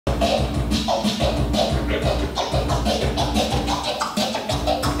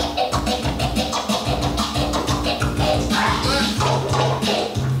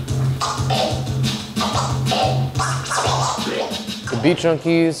Beat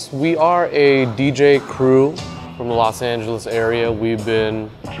Junkies, we are a DJ crew from the Los Angeles area. We've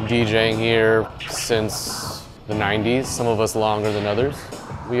been DJing here since the 90s, some of us longer than others.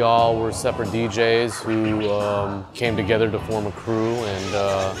 We all were separate DJs who came together to form a crew,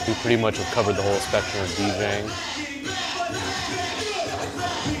 and we pretty much have covered the whole spectrum of DJing.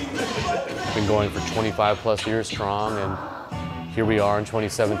 Been going for 25 plus years strong, and here we are in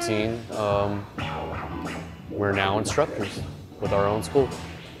 2017. We're now instructors with our own school.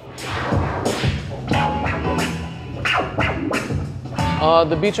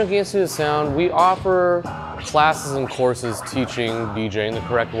 The Beat Junkie Institute of Sound, we offer classes and courses teaching DJing the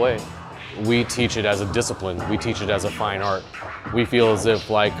correct way. We teach it as a discipline. We teach it as a fine art. We feel as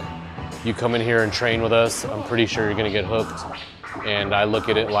if, like, you come in here and train with us, I'm pretty sure you're gonna get hooked. And I look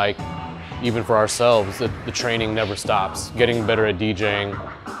at it like, even for ourselves, the training never stops. Getting better at DJing,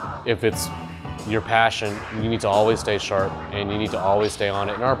 if it's your passion, you need to always stay sharp and you need to always stay on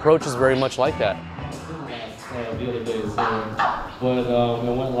it. And our approach is very much like that. The other day, but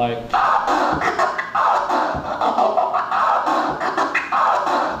it went like.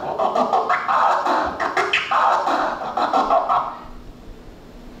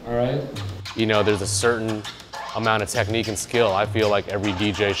 All right. You know, there's a certain amount of technique and skill I feel like every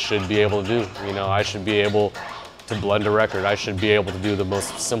DJ should be able to do. You know, I should be able to blend a record. I should be able to do the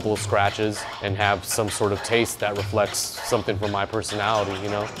most simple scratches and have some sort of taste that reflects something from my personality, you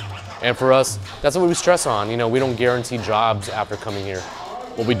know? And for us, that's what we stress on. You know, we don't guarantee jobs after coming here.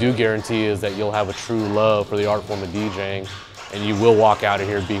 What we do guarantee is that you'll have a true love for the art form of DJing, and you will walk out of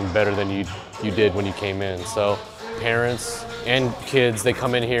here being better than you did when you came in. So parents and kids, they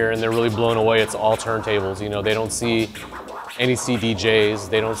come in here and they're really blown away. It's all turntables. You know, they don't see any CDJs,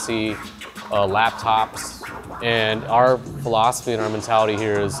 they don't see laptops. And our philosophy and our mentality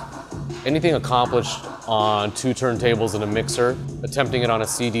here is anything accomplished on 2 turntables and a mixer, attempting it on a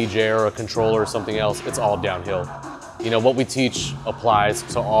CDJ or a controller or something else, it's all downhill. You know, what we teach applies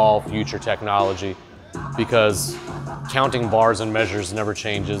to all future technology because counting bars and measures never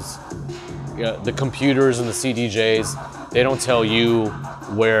changes. The computers and the CDJs, they don't tell you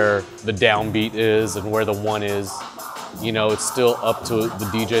where the downbeat is and where the 1 is. You know, it's still up to the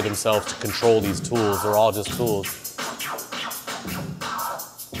DJ themselves to control these tools. They're all just tools.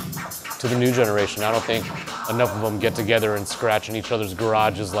 To the new generation, I don't think enough of them get together and scratch in each other's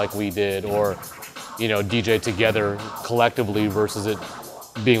garages like we did, or, you know, DJ together collectively versus it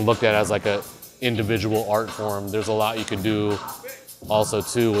being looked at as like a individual art form. There's a lot you can do also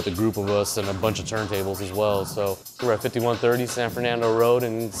too with a group of us and a bunch of turntables as well. So we're at 5130 San Fernando Road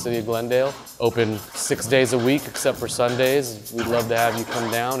in the city of Glendale. Open 6 days a week except for Sundays. We'd love to have you come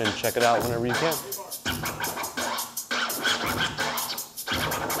down and check it out whenever you can.